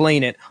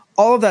explain it.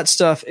 All of that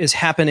stuff is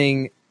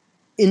happening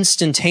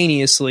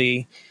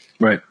instantaneously,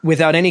 right,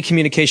 without any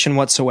communication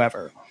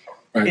whatsoever.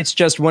 Right. It's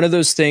just one of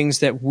those things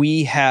that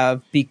we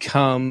have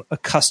become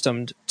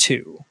accustomed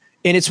to.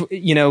 And it's,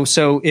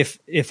 so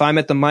if I'm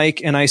at the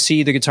mic and I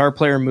see the guitar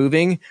player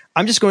moving,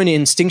 I'm just going to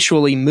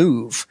instinctually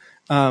move.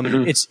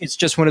 Mm-hmm. It's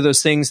just one of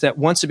those things that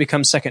once it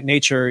becomes second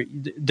nature,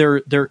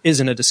 there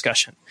isn't a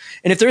discussion.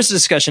 And if there's a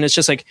discussion, it's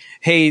just like,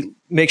 hey,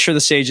 make sure the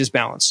stage is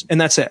balanced.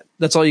 And that's it.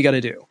 That's all you got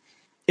to do.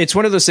 It's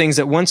one of those things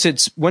that once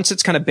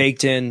it's kind of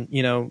baked in,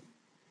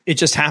 it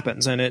just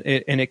happens, and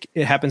it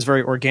happens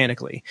very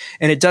organically,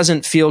 and it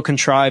doesn't feel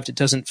contrived. It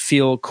doesn't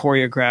feel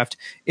choreographed.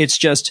 It's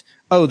just,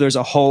 oh, there's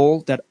a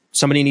hole that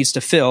somebody needs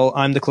to fill.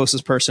 I'm the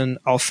closest person.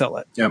 I'll fill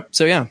it. Yep.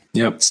 So yeah.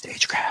 Yep.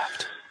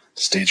 Stagecraft.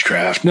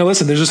 Now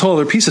listen, there's this whole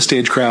other piece of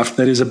stagecraft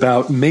that is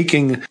about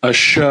making a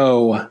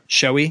show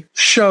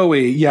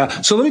showy.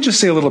 Yeah. So let me just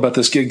say a little about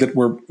this gig that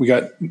we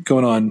got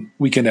going on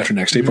weekend after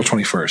next, mm-hmm. April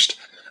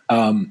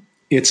 21st.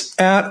 It's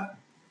at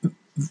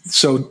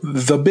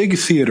the big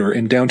theater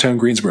in downtown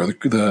Greensboro,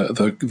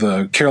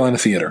 the Carolina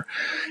Theater,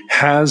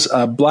 has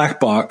a black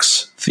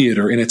box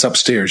theater, and it's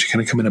upstairs. You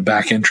kind of come in a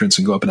back entrance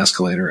and go up an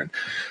escalator. And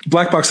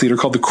black box theater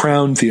called the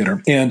Crown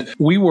Theater. And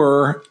we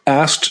were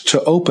asked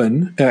to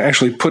open,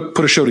 actually put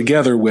a show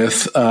together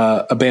with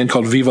a band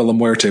called Viva La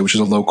Muerte, which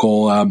is a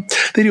local.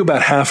 They do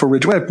about half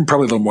original,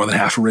 probably a little more than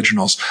half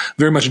originals.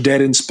 Very much Dead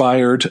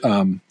inspired.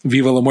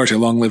 Viva La Muerte,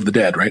 long live the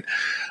dead, right?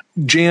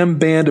 Jam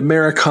band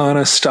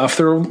Americana stuff.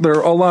 They're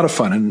a lot of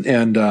fun,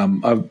 and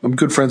I'm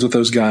good friends with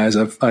those guys.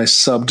 I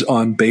subbed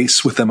on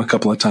bass with them a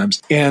couple of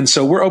times, and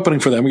so we're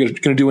opening for them. We're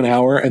going to do an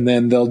hour, and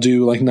then they'll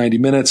do like 90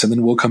 minutes, and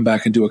then we'll come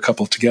back and do a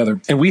couple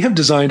together. And we have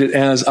designed it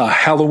as a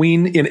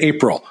Halloween in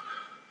April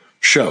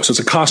show, so it's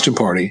a costume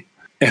party,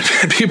 and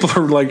people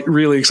are like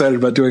really excited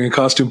about doing a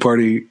costume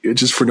party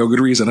just for no good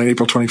reason on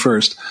April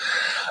 21st.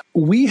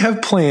 We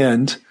have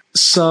planned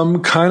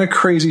some kind of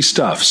crazy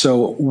stuff.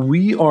 So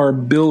we are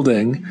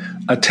building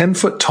a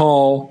 10-foot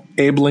tall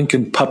Abe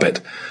Lincoln puppet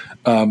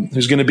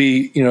who's going to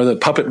be, the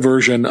puppet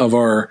version of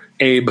our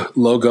Abe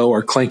logo,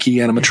 our clanky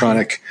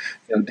animatronic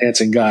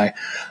dancing guy,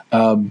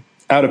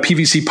 out of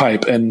PVC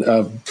pipe and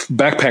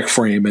backpack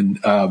frame. And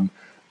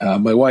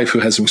my wife, who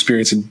has some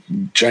experience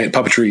in giant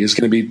puppetry, is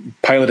going to be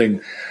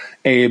piloting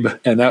Abe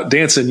and out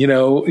dancing.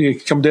 You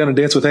come down and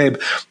dance with Abe.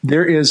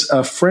 There is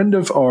a friend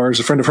of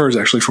hers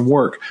actually from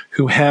work,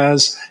 who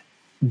has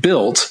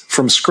built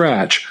from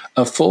scratch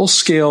a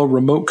full-scale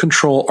remote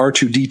control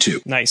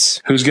R2-D2.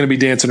 Nice. Who's going to be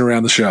dancing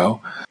around the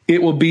show.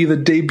 It will be the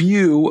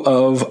debut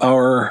of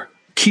our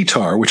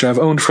Keytar, which I've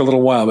owned for a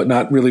little while, but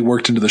not really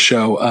worked into the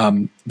show.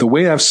 The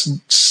way I've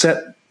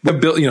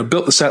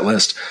built the set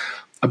list,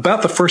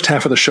 about the first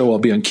half of the show I'll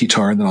be on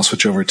Keytar, and then I'll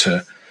switch over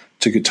to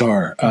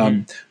guitar.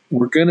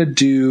 We're going to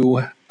do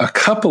a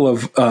couple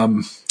of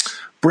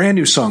brand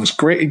new songs,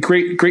 great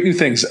new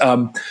things.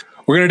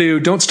 We're going to do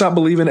Don't Stop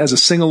Believin' as a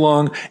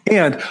sing-along,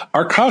 and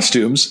our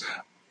costumes,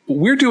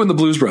 we're doing the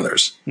Blues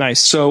Brothers.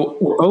 Nice. So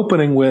we're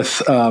opening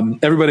with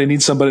Everybody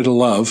Needs Somebody to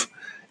Love,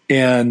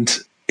 and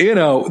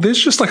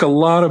there's just like a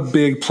lot of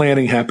big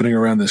planning happening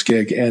around this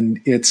gig, and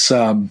it's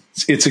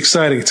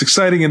exciting. It's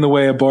exciting in the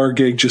way a bar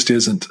gig just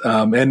isn't,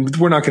 and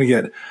we're not going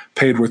to get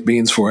paid worth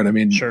beans for it. I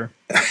mean, sure.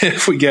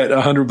 If we get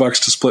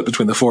 $100 to split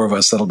between the four of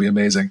us, that'll be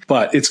amazing.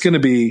 But it's going to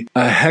be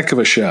a heck of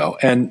a show,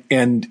 and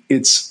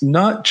it's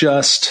not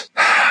just.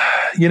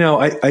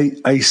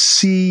 I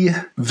see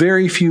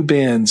very few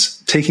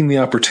bands taking the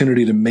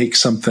opportunity to make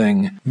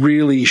something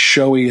really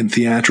showy and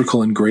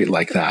theatrical and great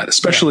like that,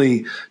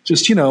 especially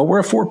just, we're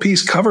a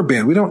 4-piece cover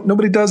band.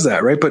 Nobody does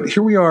that, right? But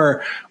here we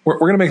are, we're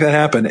going to make that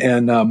happen.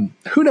 And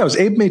who knows?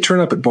 Abe may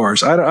turn up at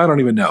bars. I don't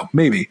even know.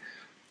 Maybe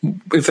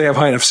if they have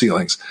high enough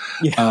ceilings.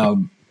 Yeah.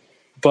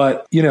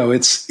 But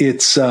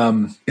it's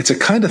a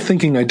kind of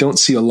thinking I don't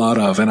see a lot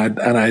of, and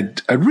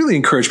I'd really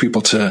encourage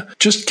people to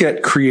just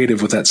get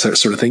creative with that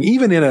sort of thing,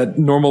 even in a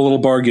normal little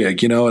bar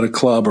gig, at a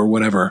club or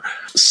whatever.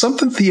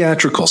 Something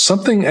theatrical,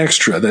 something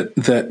extra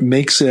that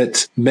makes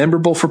it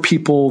memorable for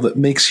people, that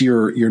makes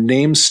your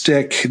name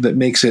stick, that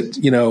makes it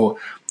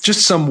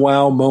just some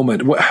wow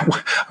moment.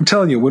 I'm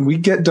telling you, when we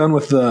get done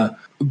with the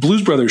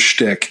Blues Brothers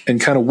shtick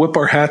and kind of whip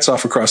our hats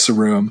off across the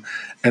room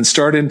and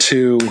start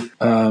into,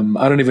 I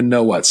don't even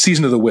know what,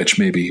 Season of the Witch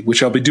maybe,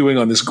 which I'll be doing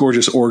on this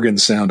gorgeous organ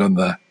sound on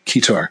the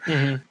Keytar.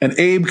 Mm-hmm. And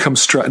Abe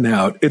comes strutting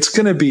out. It's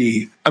going to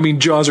be,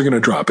 jaws are going to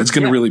drop. It's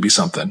going to really be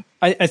something.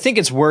 I think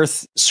it's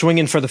worth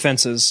swinging for the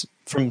fences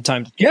from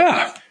time to time.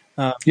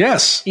 Yeah.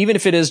 Yes. Even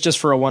if it is just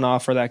for a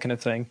one-off or that kind of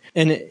thing.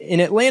 And in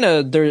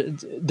Atlanta,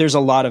 there's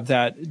a lot of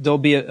that. There'll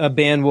be a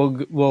band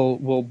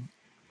will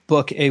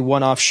book a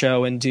one-off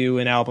show and do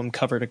an album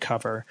cover to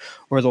cover,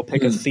 or they'll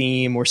pick a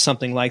theme or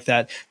something like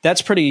that.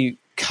 That's pretty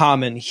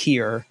common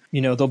here.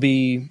 There'll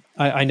be,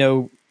 I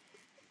know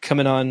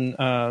coming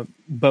on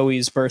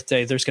Bowie's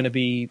birthday, there's going to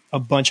be a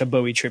bunch of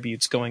Bowie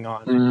tributes going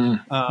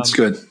on. That's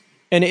good.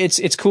 And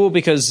it's cool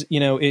because,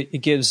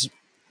 it gives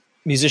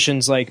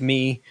musicians like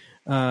me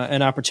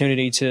an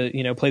opportunity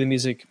to, play the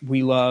music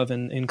we love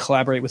and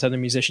collaborate with other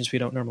musicians we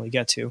don't normally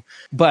get to.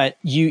 But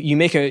you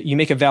make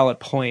a valid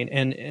point,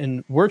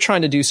 and we're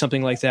trying to do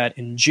something like that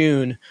in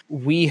June.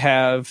 We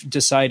have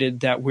decided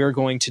that we're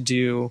going to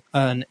do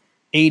an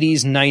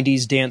 80s,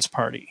 90s dance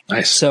party.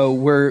 Nice. So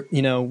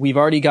we've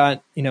already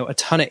got, a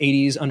ton of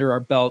 80s under our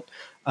belt.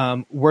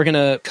 We're going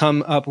to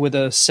come up with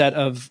a set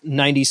of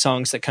 90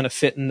 songs that kind of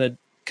fit in the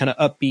kind of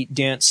upbeat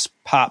dance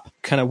pop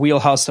kind of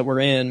wheelhouse that we're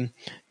in.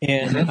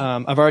 And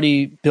I've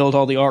already built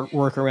all the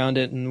artwork around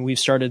it, and we've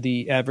started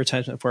the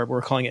advertisement for it.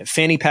 We're calling it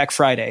Fanny Pack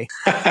Friday.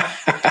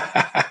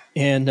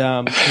 And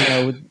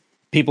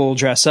people will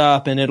dress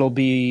up, and it'll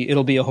be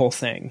a whole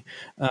thing.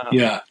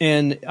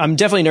 And I'm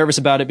definitely nervous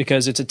about it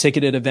because it's a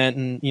ticketed event,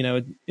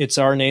 and it's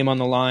our name on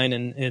the line,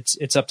 and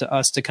it's up to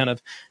us to kind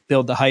of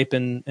build the hype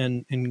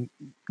and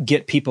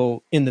get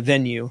people in the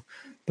venue.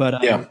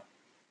 But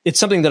it's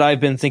something that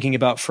I've been thinking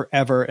about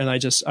forever, and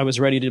I was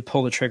ready to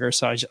pull the trigger.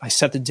 So I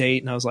set the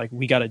date, and I was like,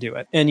 we got to do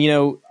it. And,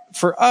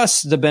 for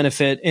us, the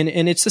benefit, and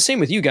it's the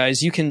same with you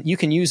guys, you can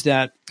use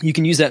that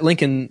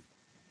Lincoln,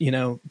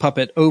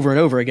 puppet over and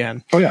over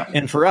again. Oh yeah.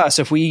 And for us,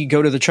 if we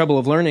go to the trouble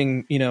of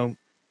learning,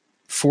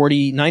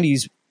 40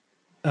 90s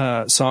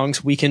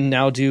songs, we can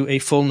now do a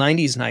full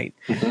 90s night.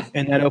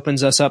 And that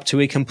opens us up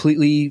to a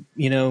completely,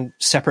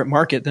 separate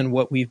market than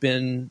what we've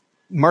been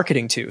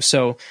marketing to.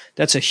 So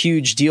that's a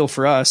huge deal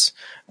for us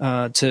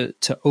to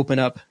open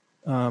up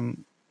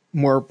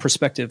more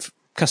prospective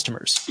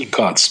customers.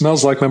 God,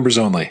 smells like members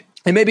only.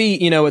 And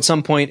maybe, at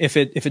some point, if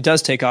it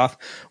does take off,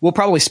 we'll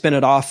probably spin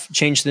it off,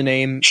 change the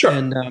name, sure.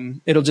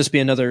 And it'll just be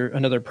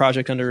another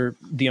project under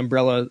the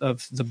umbrella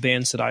of the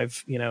bands that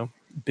I've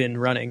been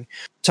running.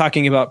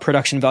 Talking about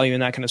production value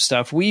and that kind of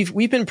stuff,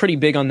 we've been pretty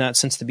big on that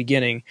since the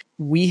beginning.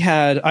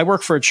 I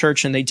work for a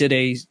church, and they did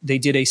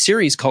a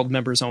series called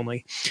Members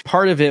Only.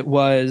 Part of it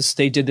was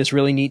they did this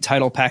really neat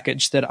title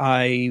package that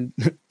I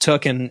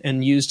took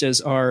and used as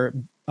our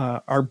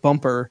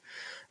bumper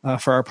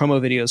for our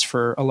promo videos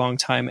for a long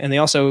time. And they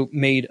also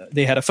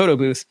they had a photo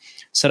booth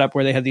set up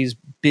where they had these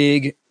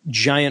big,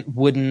 giant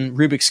wooden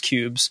Rubik's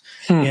cubes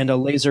and a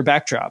laser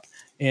backdrop.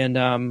 And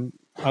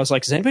I was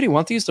like, does anybody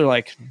want these? They're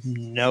like,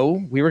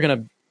 no, we were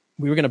going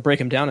to break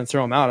them down and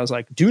throw them out. I was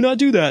like, do not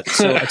do that.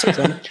 So I took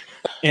them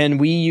and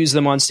we use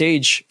them on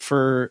stage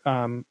for,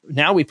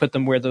 now we put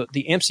them where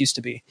the amps used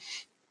to be.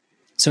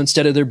 So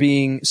instead of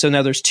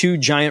now there's 2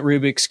 giant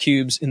Rubik's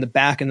cubes in the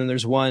back, and then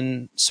there's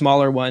one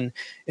smaller one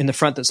in the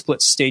front that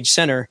splits stage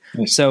center.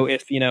 Nice. So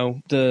if,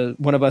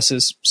 one of us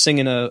is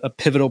singing a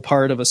pivotal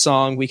part of a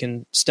song, we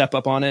can step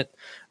up on it.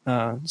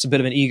 It's a bit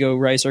of an ego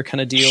riser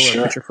kind of deal,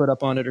 or put your foot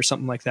up on it or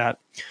something like that.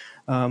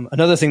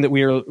 Another thing that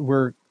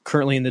we're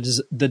currently in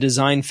the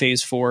design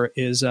phase for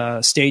is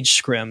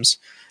stage scrims.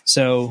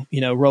 So,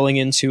 rolling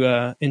into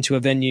a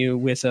venue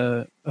with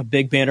a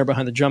big banner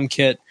behind the drum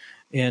kit,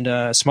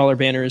 and smaller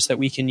banners that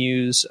we can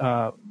use,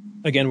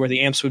 again, where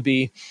the amps would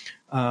be,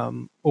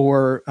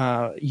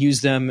 or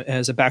use them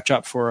as a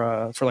backdrop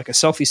for like a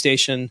selfie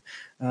station.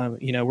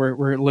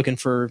 We're looking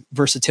for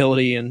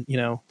versatility and,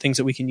 things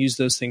that we can use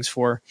those things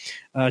for,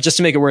 just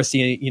to make it worth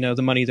the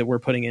money that we're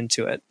putting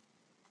into it.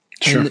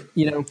 Sure. And,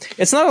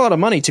 it's not a lot of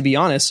money, to be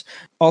honest.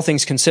 All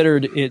things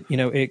considered,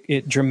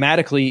 it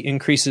dramatically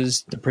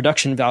increases the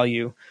production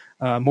value,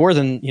 more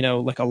than,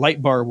 like a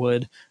light bar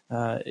would.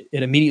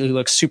 It immediately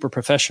looks super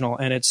professional,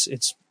 and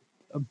it's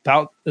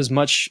about as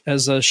much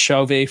as a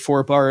Chauvet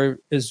 4-bar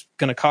is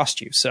going to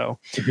cost you. So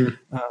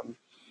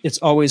it's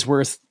always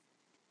worth,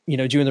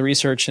 doing the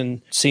research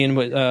and seeing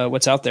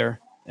what's out there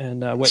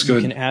and what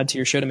you can add to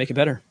your show to make it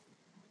better.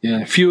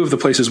 Yeah. A few of the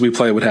places we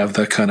play would have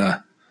that kind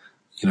of,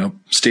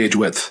 stage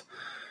width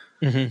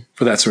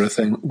for that sort of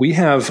thing. We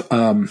have,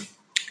 I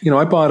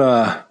bought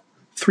a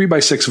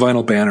 3x6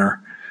 vinyl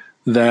banner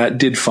that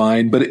did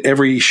fine, but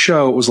every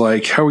show it was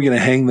like, how are we going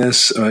to hang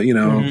this?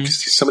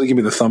 Somebody give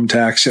me the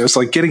thumbtacks. It's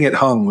like getting it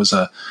hung was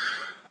a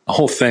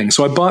whole thing.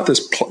 So I bought this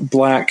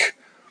black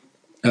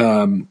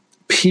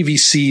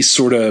PVC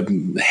sort of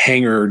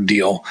hanger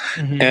deal,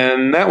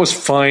 and that was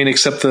fine,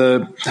 except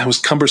that was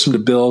cumbersome to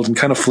build and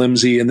kind of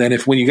flimsy. And then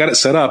when you got it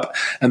set up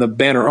and the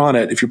banner on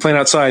it, if you're playing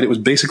outside, it was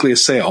basically a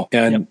sail,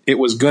 and it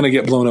was going to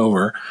get blown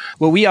over.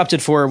 What we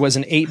opted for was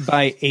an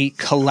 8x8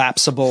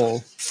 collapsible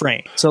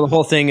frame. So the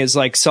whole thing is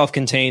like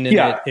self-contained,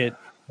 and it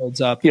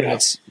holds up. Yeah.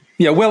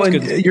 You're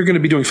going to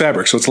be doing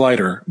fabric, so it's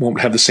lighter. Won't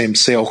have the same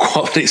sail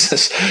qualities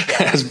as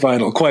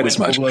vinyl quite as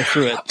much.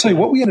 I'll tell you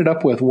what we ended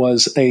up with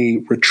was a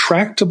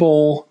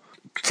retractable.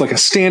 It's like a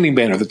standing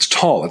banner that's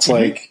tall. It's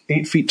like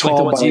 8 feet tall. Like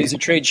the ones you use at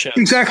trade shows.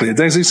 Exactly.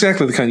 That's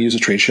exactly the kind you use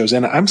at trade shows.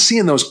 And I'm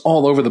seeing those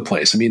all over the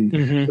place. I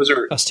mean, those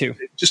are us too.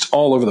 Just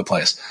all over the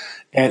place.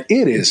 And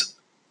it is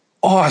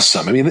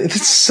awesome. I mean,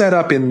 it's set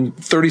up in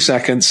 30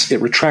 seconds.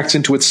 It retracts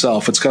into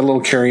itself. It's got a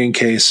little carrying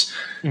case.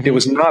 It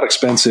was not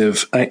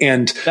expensive.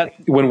 And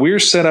when we're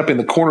set up in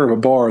the corner of a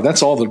bar,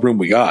 that's all the room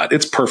we got.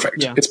 It's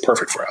perfect. Yeah. It's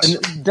perfect for us.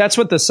 And that's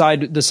what the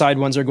side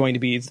ones are going to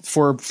be,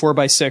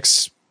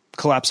 4x6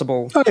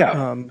 collapsible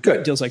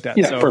good deals like that.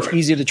 Yeah, so perfect.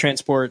 Easy to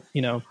transport,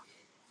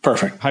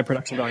 perfect. High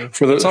production value.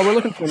 That's all we're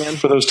looking for, man.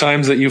 For those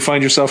times that you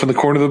find yourself in the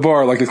corner of the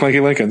bar like the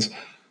Clanky Lincolns.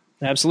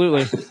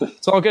 Absolutely.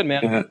 It's all good,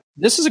 man. Yeah.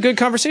 This is a good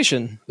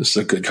conversation.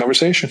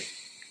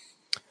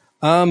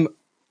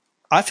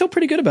 I feel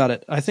pretty good about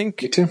it. I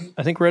think, Me too.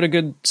 I think we're at a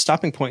good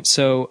stopping point.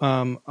 So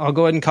I'll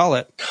go ahead and call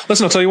it.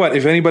 Listen, I'll tell you what,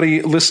 if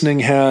anybody listening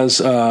has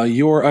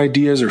your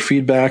ideas or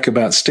feedback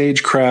about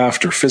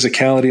stagecraft or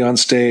physicality on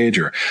stage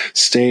or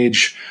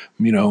stage,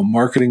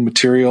 marketing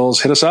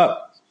materials, hit us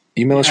up.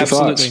 Email us your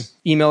thoughts.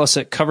 Email us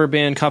at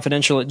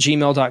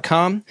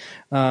coverbandconfidential@gmail.com.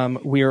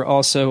 We are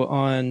also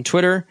on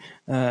Twitter,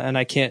 and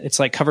it's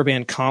like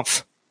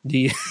coverbandconf.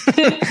 I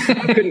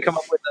couldn't come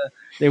up with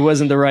it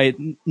wasn't the right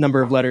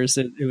number of letters.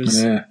 It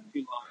was too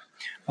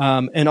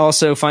long. And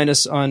also find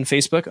us on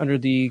Facebook under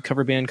the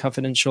Cover Band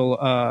Confidential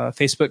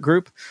Facebook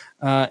group.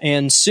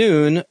 And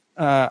soon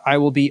I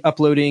will be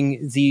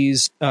uploading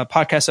these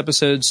podcast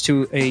episodes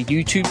to a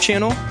YouTube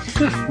channel,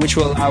 which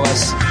will allow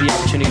us the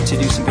opportunity to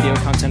do some video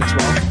content as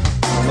well.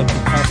 Look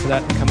out for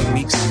that in the coming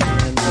weeks.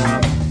 And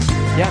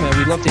man,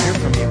 we'd love to hear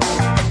from you.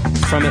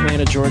 From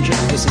Atlanta, Georgia,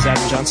 this is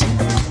Adam Johnson.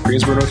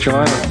 Greensboro, North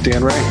Carolina,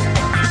 Dan Ray.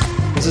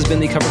 This has been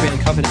the Cover Band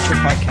Confidential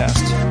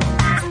podcast.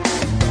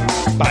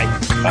 Bye.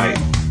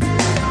 Bye.